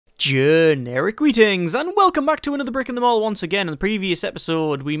Generic greetings and welcome back to another Brick in the Mall once again. In the previous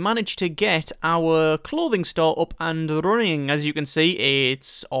episode we managed to get our clothing store up and running. As you can see,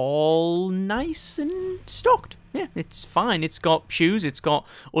 it's all nice and stocked. Yeah, it's fine. It's got shoes, it's got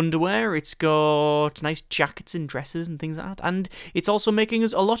underwear, it's got nice jackets and dresses and things like that. And it's also making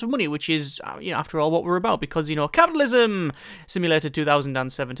us a lot of money, which is, after all, what we're about. Because, capitalism! Simulated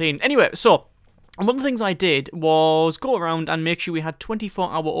 2017. Anyway, so one of the things I did was go around and make sure we had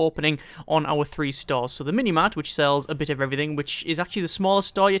 24-hour opening on our 3 stores. So the Mini-Mart, which sells a bit of everything, which is actually the smallest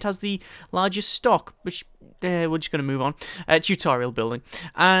store, yet has the largest stock, which we're just going to move on. Tutorial building.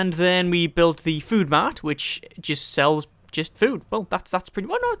 And then we built the Food Mart, which just sells just food. Well, that's pretty...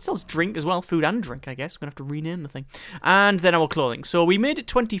 Well, no, it sells drink as well. Food and drink, I guess. We're going to have to rename the thing. And then our clothing. So we made it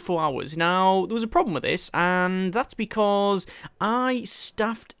 24 hours. Now, there was a problem with this, and that's because I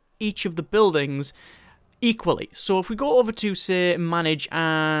staffed each of the buildings equally. So if we go over to, say, manage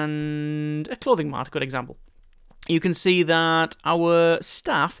and a clothing mart, a good example, you can see that our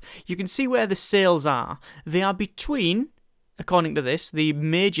staff, you can see where the sales are. They are between, according to this, the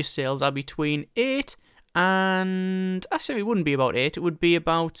major sales are between 8 and, actually it wouldn't be about 8, it would be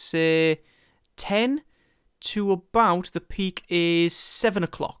about, say, 10 to about, the peak is 7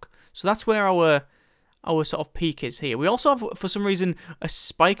 o'clock. So that's where our sort of peak is here. We also have, for some reason, a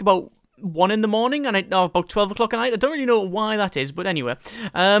spike about 1 in the morning and about 12 o'clock at night. I don't really know why that is, but anyway.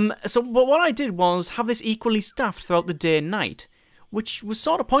 But what I did was have this equally staffed throughout the day and night, which was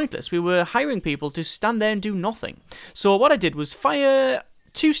sort of pointless. We were hiring people to stand there and do nothing. So what I did was fire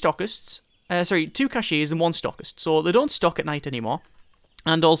 2 stockists, 2 cashiers and 1 stockist. So they don't stock at night anymore.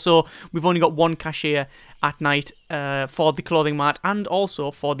 And also, we've only got 1 cashier at night for the clothing mart and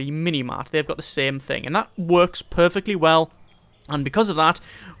also for the mini mart. They've got the same thing, and that works perfectly well. And because of that,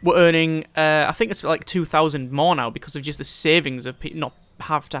 we're earning, I think it's like 2,000 more now because of just the savings of not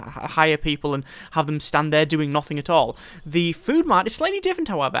have to hire people and have them stand there doing nothing at all. The food mart is slightly different,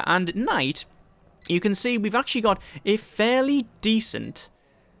 however, and at night, you can see we've actually got a fairly decent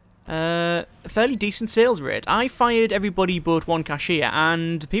sales rate. I fired everybody but 1 cashier,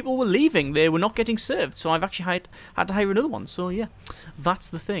 and people were leaving. They were not getting served, so I've actually had to hire another one. So yeah, that's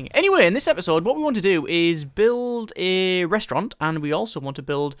the thing. Anyway, in this episode, what we want to do is build a restaurant, and we also want to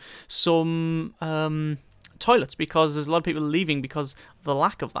build some toilets, because there's a lot of people leaving because of the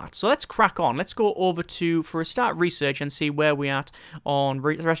lack of that. So let's crack on. Let's go over to, for a start, research and see where we're at on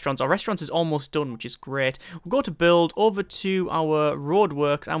restaurants. Our restaurants is almost done, which is great. We'll go to build, over to our road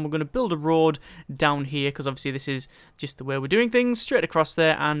works, and we're going to build a road down here, because obviously this is just the way we're doing things, straight across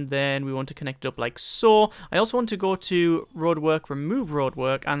there, and then we want to connect up like so. I also want to go to road work, remove road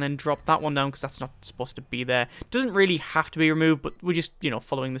work, and then drop that one down, because that's not supposed to be there. It doesn't really have to be removed, but we're just,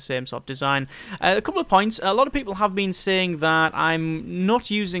 following the same sort of design. A couple of points. A lot of people have been saying that I'm not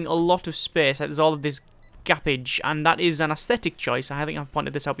using a lot of space. There's all of this gappage, and that is an aesthetic choice. I think I've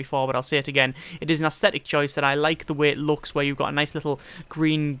pointed this out before, but I'll say it again. It is an aesthetic choice that I like the way it looks, where you've got a nice little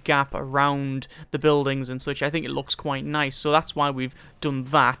green gap around the buildings and such. I think it looks quite nice, so that's why we've done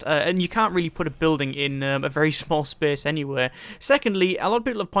that. And you can't really put a building in a very small space anywhere. Secondly, a lot of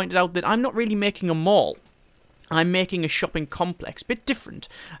people have pointed out that I'm not really making a mall. I'm making a shopping complex, bit different.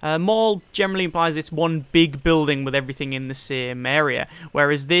 Mall generally implies it's one big building with everything in the same area,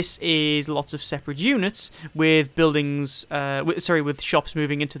 whereas this is lots of separate units with buildings, with shops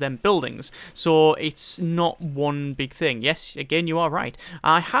moving into them buildings. So it's not one big thing. Yes, again, you are right.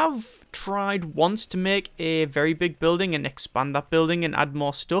 I have tried once to make a very big building and expand that building and add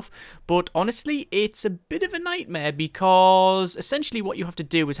more stuff, but honestly, it's a bit of a nightmare, because essentially what you have to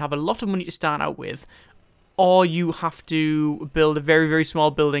do is have a lot of money to start out with, or you have to build a very, very small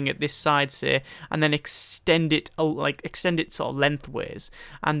building at this side, say, and then extend it sort of lengthways,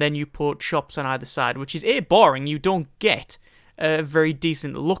 and then you put shops on either side, which is boring. You don't get a very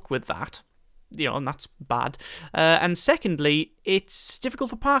decent look with that. And that's bad. And secondly, it's difficult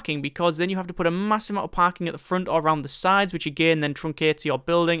for parking, because then you have to put a massive amount of parking at the front or around the sides, which again then truncates your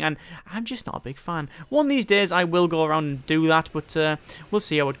building, and I'm just not a big fan. One of these days I will go around and do that, but we'll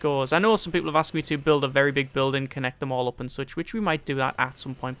see how it goes. I know some people have asked me to build a very big building, connect them all up and such, which we might do that at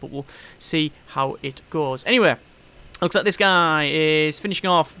some point, but we'll see how it goes. Anyway, looks like this guy is finishing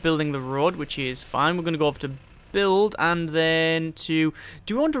off building the road, which is fine. We're going to go over to build, and then do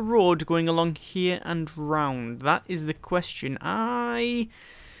we want a road going along here and round? That is the question. I'm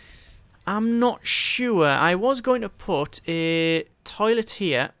not sure. I was going to put a toilet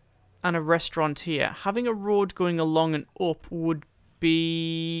here and a restaurant here. Having a road going along and up would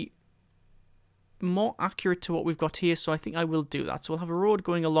be more accurate to what we've got here, so I think I will do that. So we'll have a road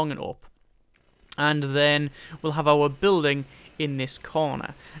going along and up, and then we'll have our building in this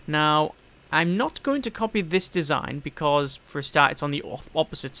corner. Now, I'm not going to copy this design because, for a start, it's on the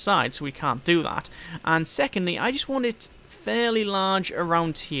opposite side, so we can't do that. And secondly, I just want it fairly large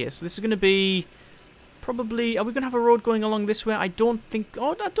around here. So this is going to be probably... Are we going to have a road going along this way? I don't think...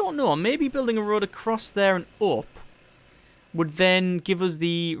 Oh, I don't know. Maybe building a road across there and up would then give us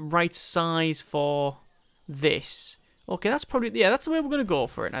the right size for this. Okay, that's probably... Yeah, that's the way we're going to go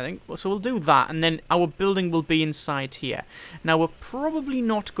for it, I think. So we'll do that, and then our building will be inside here. Now, we're probably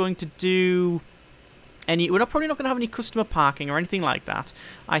not going to do any... We're probably not going to have any customer parking or anything like that.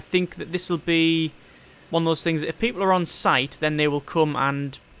 I think that this will be one of those things that if people are on site, then they will come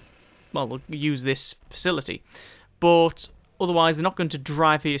and, well, they'll use this facility. But otherwise, they're not going to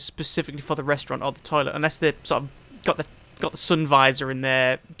drive here specifically for the restaurant or the toilet, unless they've sort of got the sun visor in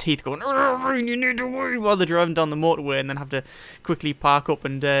their teeth going, you need to wait, while they're driving down the motorway and then have to quickly park up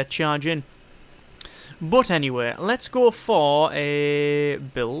and charge in. But anyway, let's go for a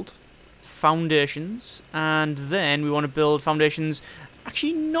build foundations, and then we want to build foundations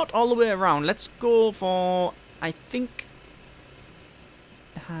actually not all the way around. Let's go for, I think,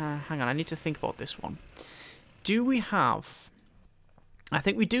 hang on, I need to think about this one. Do we have, I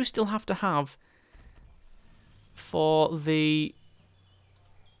think we do still have to have for the,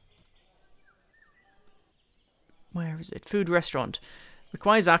 where is it? Food restaurant.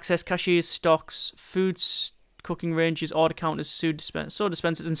 Requires access, cashiers, stocks, foods, cooking ranges, order counters, soda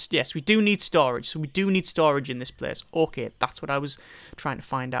dispensers, and yes, we do need storage. So we do need storage in this place. Okay, that's what I was trying to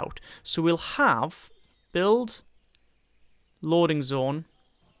find out. So we'll have build loading zone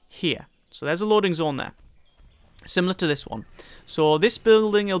here. So there's a loading zone there. Similar to this one. So this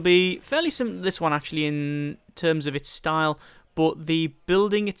building will be fairly similar to this one actually in terms of its style, but the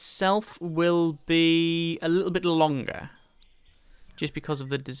building itself will be a little bit longer just because of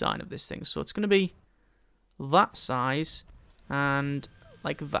the design of this thing. So it's going to be that size and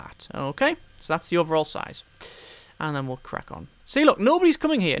like that. Okay, so that's the overall size. And then we'll crack on. See, look, nobody's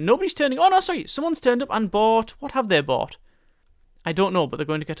coming here. Nobody's turning... Oh, no, sorry. Someone's turned up and bought... What have they bought? I don't know, but they're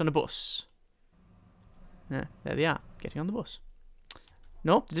going to get on a bus. Yeah, there they are, getting on the bus.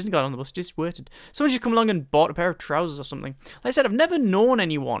 No, they didn't get on the bus, just waited. Someone just come along and bought a pair of trousers or something. Like I said, I've never known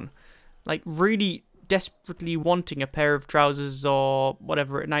anyone, like, really desperately wanting a pair of trousers or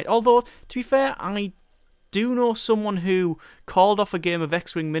whatever at night. Although, to be fair, I do know someone who called off a game of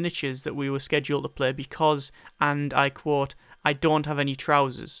X-Wing Miniatures that we were scheduled to play because, and I quote, I don't have any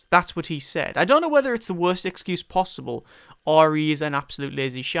trousers. That's what he said. I don't know whether it's the worst excuse possible or he is an absolute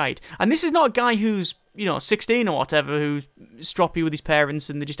lazy shite. And this is not a guy who's, you know, 16 or whatever, who's stroppy with his parents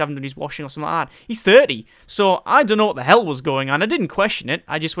and they just haven't done his washing or something like that. He's 30. So I don't know what the hell was going on. I didn't question it.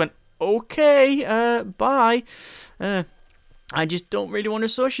 I just went, okay, bye. I just don't really want to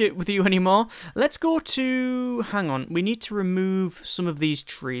associate with you anymore. Let's go to... Hang on. We need to remove some of these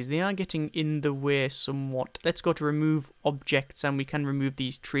trees. They are getting in the way somewhat. Let's go to remove objects and we can remove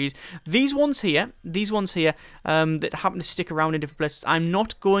these trees. These ones here that happen to stick around in different places, I'm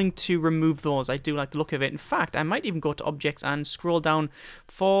not going to remove those. I do like the look of it. In fact, I might even go to objects and scroll down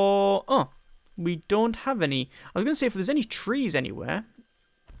for... Oh, we don't have any. I was going to say if there's any trees anywhere...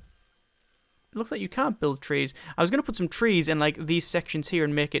 It looks like you can't build trees. I was going to put some trees in like these sections here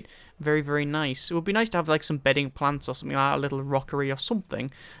and make it very, very nice. It would be nice to have like some bedding plants or something like that, a little rockery or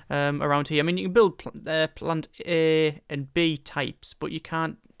something around here. I mean, you can build plant A and B types, but you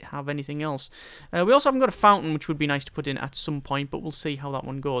can't have anything else. We also haven't got a fountain, which would be nice to put in at some point, but we'll see how that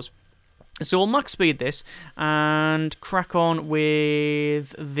one goes. So we'll max speed this and crack on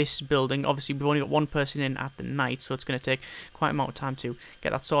with this building. Obviously, we've only got one person in at the night, so it's going to take quite a amount of time to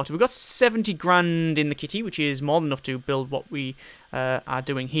get that sorted. We've got 70 grand in the kitty, which is more than enough to build what we are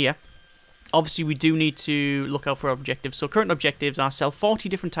doing here. Obviously, we do need to look out for objectives. So current objectives are sell 40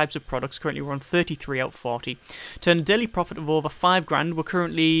 different types of products. Currently, we're on 33 out of 40. Turn a daily profit of over 5 grand. We're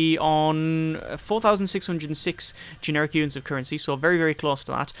currently on 4,606 generic units of currency, so very, very close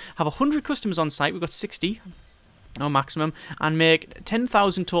to that. Have 100 customers on site. We've got 60, our maximum, and make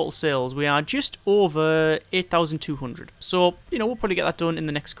 10,000 total sales. We are just over 8,200. So, you know, we'll probably get that done in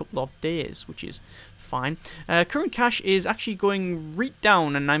the next couple of days, which is fine. Current cash is actually going right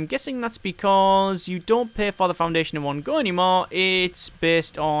down, and I'm guessing that's because you don't pay for the foundation in one go anymore. It's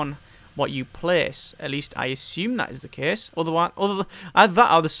based on what you place. At least I assume that is the case. Otherwise,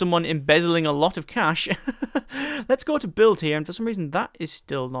 there's someone embezzling a lot of cash. Let's go to build here, and for some reason that is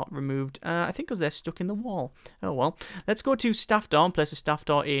still not removed. I think because they're stuck in the wall. Oh well. Let's go to staff door and place a staff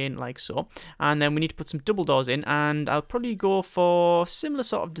door in like so. And then we need to put some double doors in, and I'll probably go for similar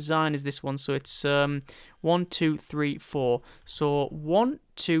sort of design as this one. So it's 1, 2, 3, 4. So 1,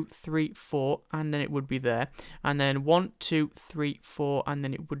 2, 3, 4, and then it would be there. And then 1, 2, 3, 4, and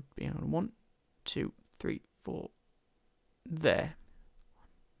then it would be on 1, 2, 3, 4, there.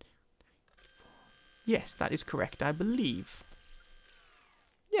 Yes, that is correct, I believe.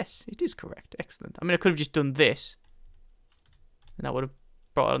 Yes, it is correct. Excellent. I mean, I could have just done this, and that would have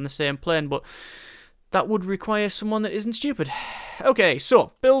brought it on the same plane, but that would require someone that isn't stupid. Okay, so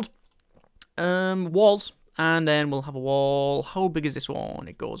build walls, and then we'll have a wall. How big is this one?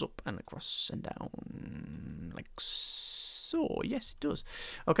 It goes up and across and down like so. Yes, it does.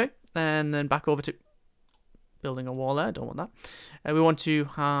 Okay, and then back over to building a wall there. Don't want that. We want to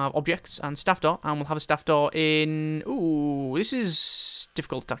have objects and staff door, and we'll have a staff door in... Ooh, this is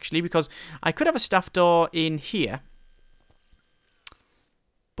difficult actually, because I could have a staff door in here,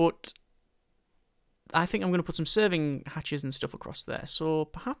 but I think I'm going to put some serving hatches and stuff across there. So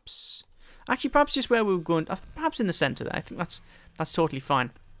perhaps... Actually, perhaps just where we were going... Perhaps in the centre there. I think that's totally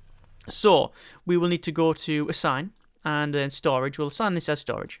fine. So, we will need to go to assign, and then storage. We'll assign this as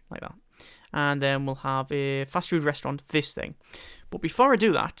storage, like that. And then we'll have a fast food restaurant, this thing. But before I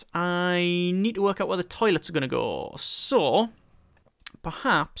do that, I need to work out where the toilets are going to go. So,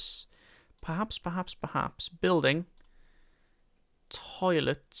 perhaps, building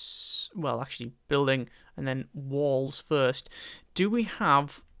toilets, well, actually, building and then walls first. Do we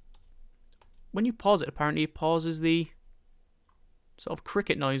have, when you pause it, apparently it pauses the sort of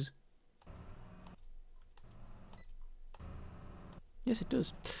cricket noise. Yes, it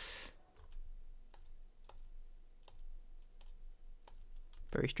does.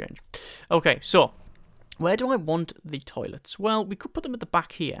 Very strange. Okay, so where do I want the toilets? Well, we could put them at the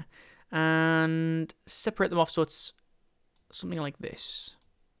back here and separate them off so it's something like this.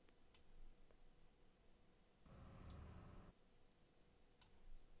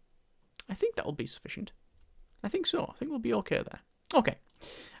 I think that will be sufficient. I think so. I think we'll be okay there. Okay.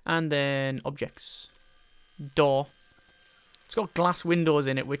 And then objects. Door. It's got glass windows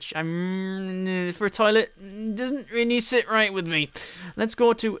in it, which I'm for a toilet doesn't really sit right with me. Let's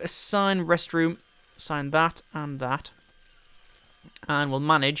go to assign restroom. Assign that and that. And we'll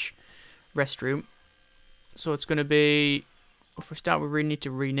manage restroom. So it's going to be... For a start, we really need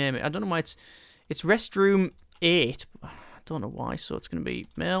to rename it. I don't know why it's restroom 8. I don't know why. So it's going to be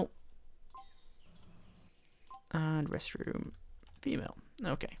male and restroom female.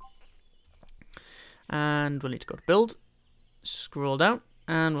 Okay. And we'll need to go to build. Scroll down,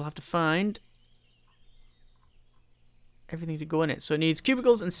 and we'll have to find everything to go in it. So it needs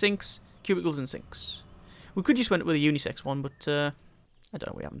cubicles and sinks. Cubicles and sinks. We could just went with a unisex one, but I don't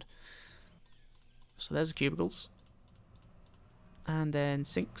know. We haven't. So there's the cubicles. And then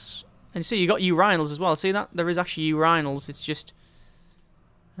sinks. And you see, you got urinals as well. See that? There is actually urinals. It's just...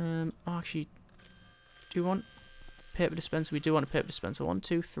 oh, actually... Do you want paper dispenser? We do want a paper dispenser. 1,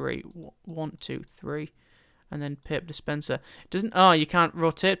 2, 3. 1, 2, 3. And then paper dispenser. It doesn't... Oh, you can't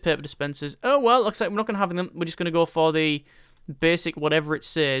rotate paper dispensers. Oh, well, looks like we're not going to have them. We're just going to go for the basic whatever it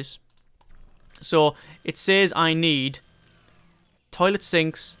says. So, it says I need toilet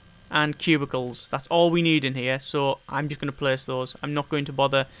sinks and cubicles. That's all we need in here, so I'm just going to place those. I'm not going to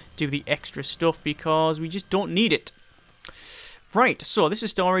bother do the extra stuff because we just don't need it. Right, so this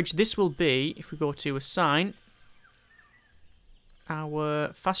is storage. This will be, if we go to assign,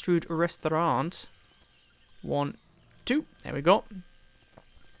 our fast food restaurant. 1, 2, there we go.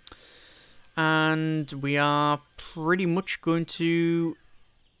 And we are pretty much going to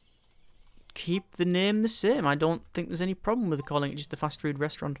keep the name the same. I don't think there's any problem with calling it just the fast food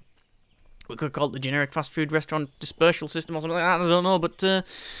restaurant. We could call it the generic fast food restaurant dispersal system or something like that. I don't know, but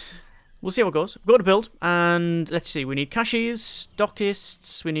we'll see how it goes. Go to build, and let's see. We need cashiers,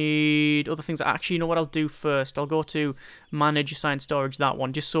 stockists. We need other things. Actually, you know what I'll do first? I'll go to manage assign storage, that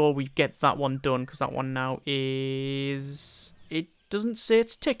one, just so we get that one done, because that one now is... It doesn't say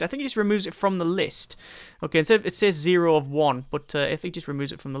it's ticked. I think it just removes it from the list. Okay, instead it says 0 of 1, but I think it just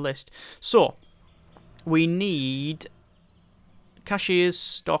removes it from the list. So, we need cashiers,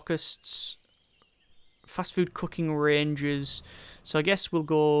 stockists, fast food cooking ranges. So I guess we'll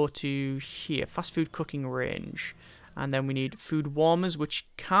go to here, fast food cooking range. And then we need food warmers, which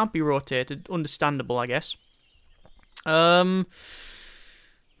can't be rotated. Understandable, I guess. Already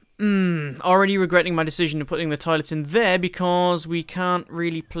regretting my decision of putting the toilets in there because we can't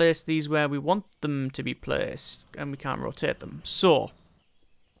really place these where we want them to be placed. And we can't rotate them. So,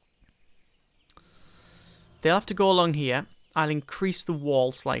 they'll have to go along here. I'll increase the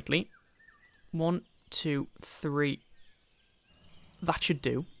wall slightly. 1, 2, 3. That should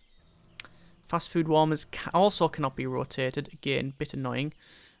do. Fast food warmers also cannot be rotated. Again, bit annoying.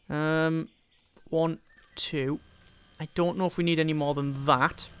 1, 2. I don't know if we need any more than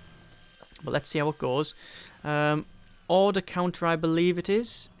that. But let's see how it goes. Order counter, I believe it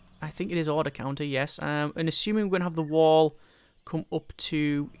is. I think it is order counter, yes. And assuming we're going to have the wall come up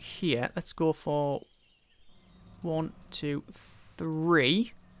to here, let's go for 1, 2,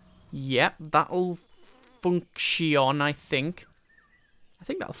 3. Yep, that'll function, I think. I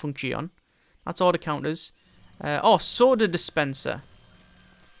think that'll function. That's order counters. Oh, soda dispenser.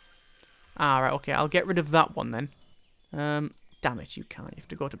 Right, okay, I'll get rid of that one then. Damn it, you can't. You have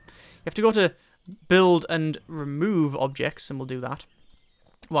to go to build and remove objects, and we'll do that.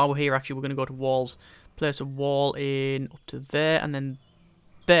 While we're here, actually, we're going to go to walls. Place a wall in up to there, and then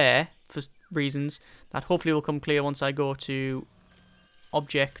there, for reasons that hopefully will come clear once I go to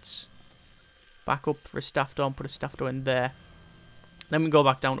objects, back up for a staff door, and put a staff door in there. Then we go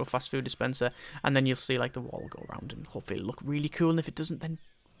back down to a fast food dispenser, and then you'll see like the wall will go around, and hopefully it'll look really cool. And if it doesn't, then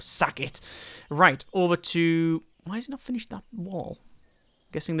sack it. Right, over to... Why has it not finished that wall?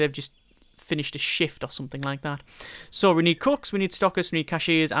 Guessing they've just finished a shift or something like that. So we need cooks, we need stockists, we need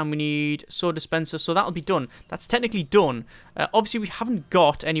cashiers, and we need soda dispensers. So that'll be done. That's technically done. Obviously, we haven't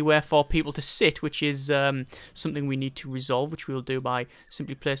got anywhere for people to sit, which is something we need to resolve, which we will do by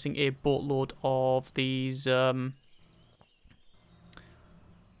simply placing a boatload of these...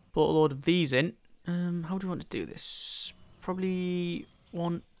 boatload of these in. How do we want to do this? Probably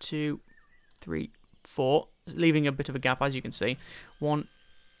 1, 2, 3, 4. Leaving a bit of a gap, as you can see. 1,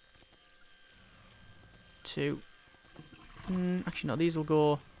 2. Actually, no, these will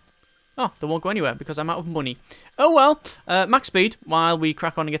go... Oh, they won't go anywhere because I'm out of money. Oh, well. Max speed while we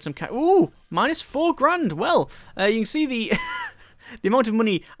crack on and get some... Ooh, minus 4 grand. Well, you can see the, the amount of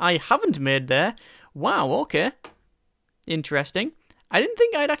money I haven't made there. Wow, okay. Interesting. I didn't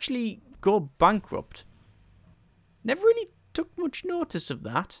think I'd actually go bankrupt. Never really took much notice of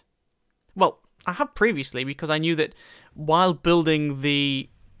that. Well, I have previously because I knew that while building the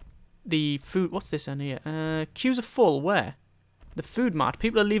food... What's this on here? Queues are full. Where? The food mart.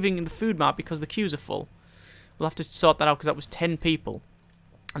 People are leaving in the food mart because the queues are full. We'll have to sort that out because that was 10 people.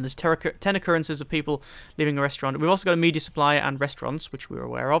 And there's 10 occurrences of people leaving a restaurant. We've also got a media supplier and restaurants, which we were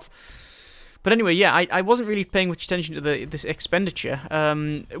aware of. But anyway, yeah, I wasn't really paying much attention to this expenditure.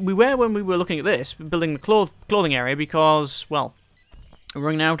 We were when we were looking at this, building the clothing area, because, well,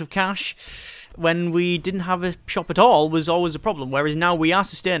 running out of cash when we didn't have a shop at all was always a problem, whereas now we are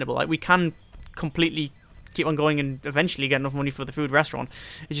sustainable. Like, we can completely keep on going and eventually get enough money for the food restaurant.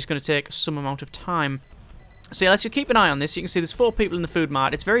 It's just going to take some amount of time. So yeah, let's just keep an eye on this. You can see there's 4 people in the food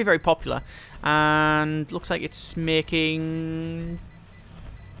mart. It's very, very popular, and looks like it's making...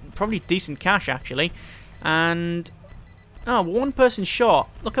 probably decent cash, actually. And oh, 1 person short.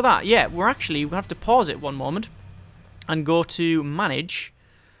 Look at that. Yeah, we have to pause it one moment and go to manage.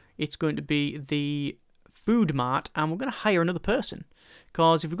 It's going to be the food mart, and we're going to hire another person,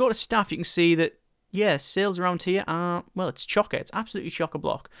 because if we go to staff, you can see that, yeah, sales around here are, well, it's chocker. It's absolutely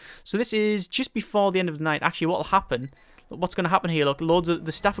chocker-block. So this is just before the end of the night. Actually, what's going to happen here, look, loads of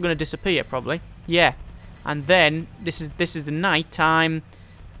the staff are going to disappear, probably. Yeah. And then this is the night time,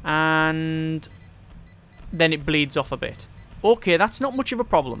 and then it bleeds off a bit. Okay, that's not much of a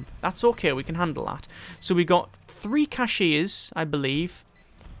problem. That's okay, we can handle that. So we got 3 cashiers, I believe,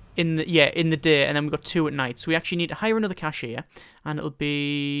 in the day, and then we've got 2 at night. So we actually need to hire another cashier, and it'll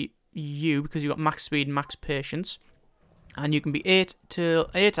be you, because you've got max speed and max patience. And you can be 8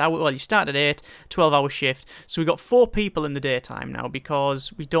 hours, well, you start at 8, 12-hour shift. So we've got 4 people in the daytime now,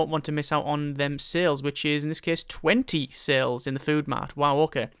 because we don't want to miss out on them sales, which is, in this case, 20 sales in the food mart. Wow,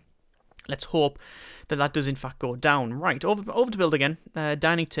 okay. Let's hope that that does, in fact, go down. Right, over to build again.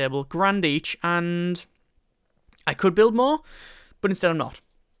 Dining table, grand each, and I could build more, but instead I'm not,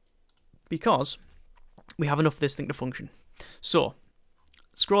 because we have enough of this thing to function. So,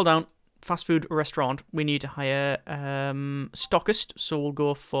 scroll down. Fast food restaurant, we need to hire stockist, so we'll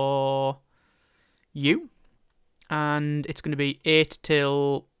go for you, and it's going to be 8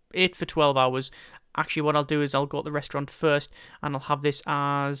 for 12 hours. Actually, what I'll do is I'll go to the restaurant first, and I'll have this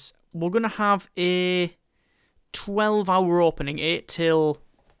as, we're going to have a 12-hour opening, 8 till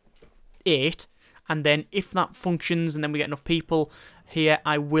 8, and then if that functions and then we get enough people here,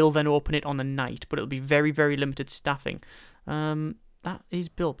 I will then open it on a night, but it'll be very, very limited staffing. That is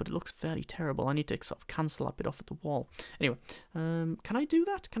built, but it looks fairly terrible. I need to sort of cancel that bit off at the wall. Anyway, can I do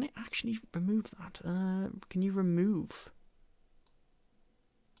that? Can I actually remove that? Can you remove?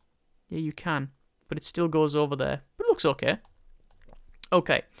 Yeah, you can, but it still goes over there. But it looks okay.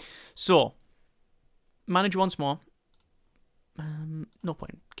 Okay, so manage once more. No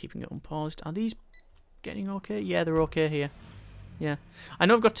point keeping it unpaused. Are these getting okay? Yeah, they're okay here. Yeah. I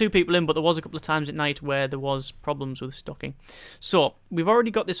know I've got 2 people in, but there was a couple of times at night where there was problems with stocking. So, we've already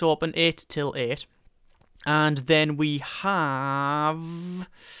got this open, 8 till 8. And then we have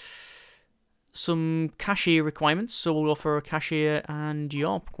some cashier requirements. So we'll go for a cashier, and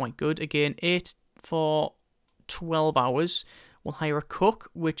you're quite good. Again, 8 for 12 hours. We'll hire a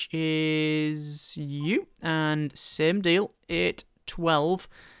cook, which is you. And same deal, 8, 12.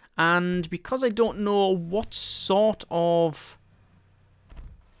 And because I don't know what sort of...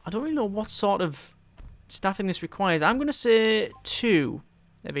 I don't really know what sort of staffing this requires, I'm going to say 2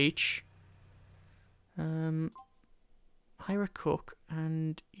 of each. Hire a cook,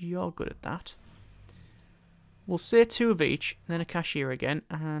 and you're good at that. We'll say 2 of each, then a cashier again,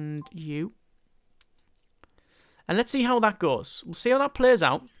 and you. And let's see how that goes. We'll see how that plays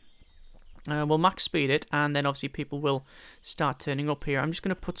out. We'll max speed it, and then obviously people will start turning up here. I'm just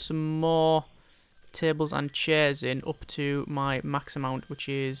going to put some more tables and chairs in up to my max amount, which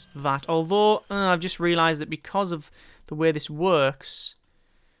is that. Although, I've just realised that because of the way this works,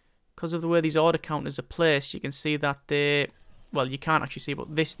 because of the way these order counters are placed, you can see that they... Well, you can't actually see,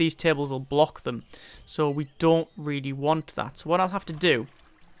 but these tables will block them. So we don't really want that. So what I'll have to do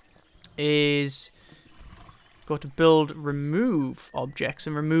is go to build, remove objects,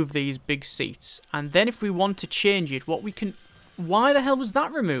 and remove these big seats. And then if we want to change it, what we can... Why the hell was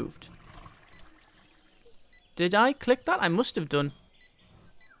that removed? Did I click that? I must have done.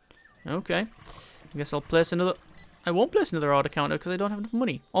 Okay. I guess I'll place another... I won't place another order counter because I don't have enough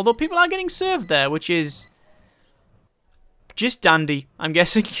money. Although people are getting served there, which is... just dandy, I'm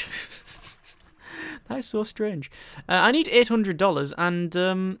guessing. That is so strange. I need $800,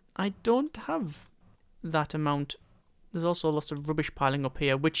 and I don't have that amount. There's also lots of rubbish piling up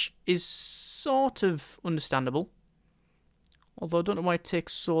here, which is sort of understandable. Although I don't know why it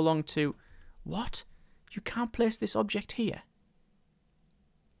takes so long to... What? You can't place this object here.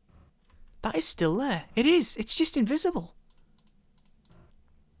 That is still there. It is. It's just invisible.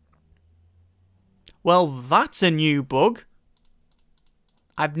 Well, that's a new bug.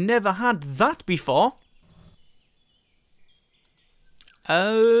 I've never had that before.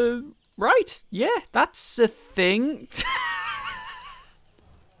 Right. Yeah, that's a thing.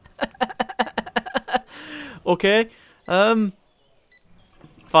 Okay. Fine.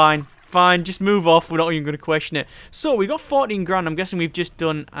 Fine, just move off. We're not even going to question it. So, we got 14 grand. I'm guessing we've just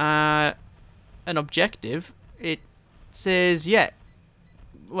done an objective. It says, yeah.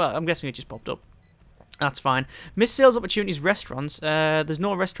 Well, I'm guessing it just popped up. That's fine. Missed sales opportunities, restaurants. There's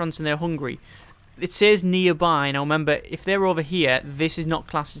no restaurants and they're hungry. It says nearby. Now, remember, if they're over here, this is not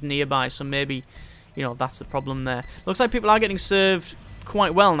classed as nearby. So, maybe, you know, that's the problem there. Looks like people are getting served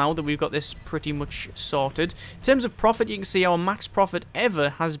quite well now that we've got this pretty much sorted. In terms of profit, you can see our max profit ever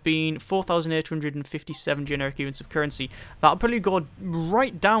has been 4,857 generic units of currency. That'll probably go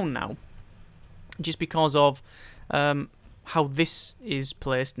right down now, just because of how this is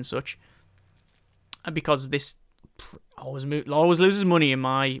placed and such. And because this always loses money in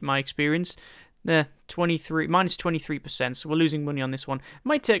my experience. -23%, so we're losing money on this one. It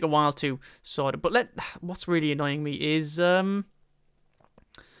might take a while to sort it, but what's really annoying me is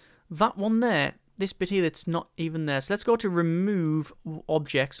that one there, this bit here that's not even there. So let's go to remove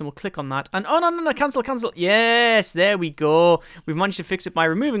objects and we'll click on that. And oh no, cancel. Yes, there we go. We've managed to fix it by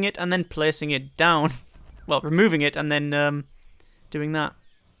removing it and then placing it down. Well, removing it and then doing that.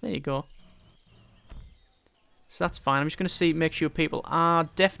 There you go. So that's fine. I'm just going to make sure people are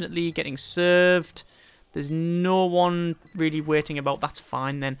definitely getting served. There's no one really waiting about. That's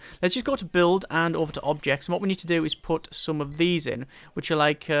fine then. Let's just go to build and over to objects. And what we need to do is put some of these in, which are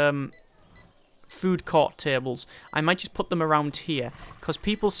like food court tables. I might just put them around here because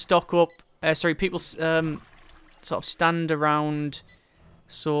people stock up. People sort of stand around.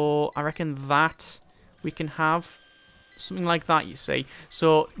 So I reckon that we can have something like that, you see.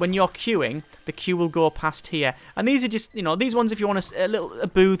 So when you're queuing, the queue will go past here. And these are just, you know, these ones if you want a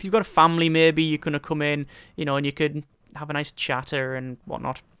booth, you've got a family maybe, you're going to come in, you know, and you could have a nice chatter and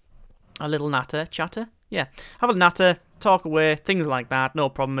whatnot. A little natter. Chatter? Yeah. Have a natter, talk away, things like that, no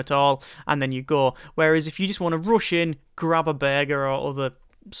problem at all. And then you go. Whereas if you just want to rush in, grab a burger or other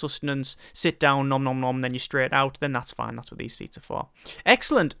sustenance, sit down, nom nom nom, then you're straight out, then that's fine. That's what these seats are for.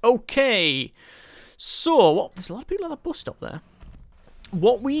 Excellent. Okay. So, there's a lot of people at that bus stop there.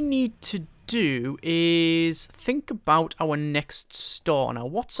 What we need to do is think about our next store. Now,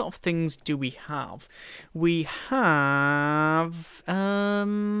 what sort of things do we have? We have... we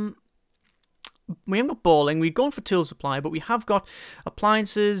haven't got bowling. We're going for tool supply, but we have got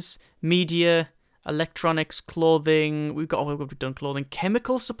appliances, media, electronics, clothing. We've done clothing.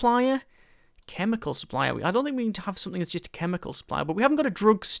 Chemical supplier? chemical supplier. I don't think we need to have something that's just a chemical supplier, but we haven't got a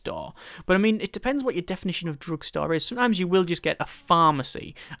drugstore. But I mean, it depends what your definition of drugstore is. Sometimes you will just get a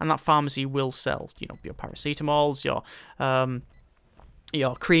pharmacy, and that pharmacy will sell, you know, your paracetamols,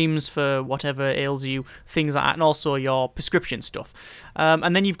 your creams for whatever ails you, things like that, and also your prescription stuff.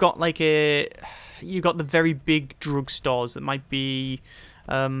 And then you've got like you've got the very big drugstores that might be,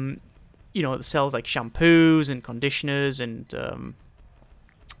 you know, that sells like shampoos and conditioners and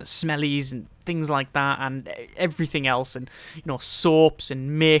smellies and things like that, and everything else, and you know, soaps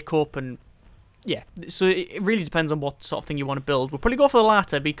and makeup, and yeah, so it really depends on what sort of thing you want to build. We'll probably go for the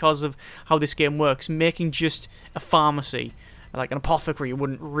latter because of how this game works. Making just a pharmacy, like an apothecary,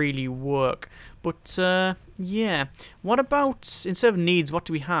 wouldn't really work. But yeah, what about instead of needs, what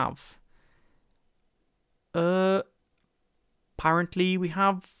do we have? Apparently we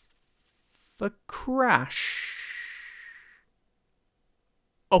have a crash.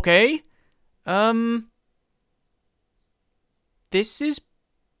 Okay. This is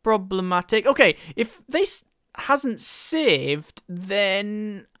problematic. Okay, if this hasn't saved,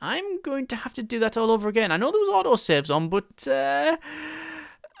 then I'm going to have to do that all over again. I know there was autosaves on, but oh,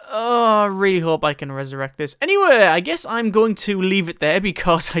 I really hope I can resurrect this. Anyway, I guess I'm going to leave it there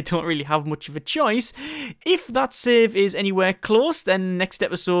because I don't really have much of a choice. If that save is anywhere close, then next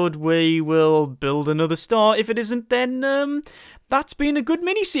episode we will build another store. If it isn't, then that's been a good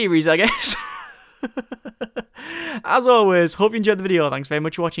mini-series, I guess. As always, hope you enjoyed the video. Thanks very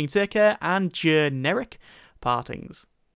much for watching. Take care, and generic partings.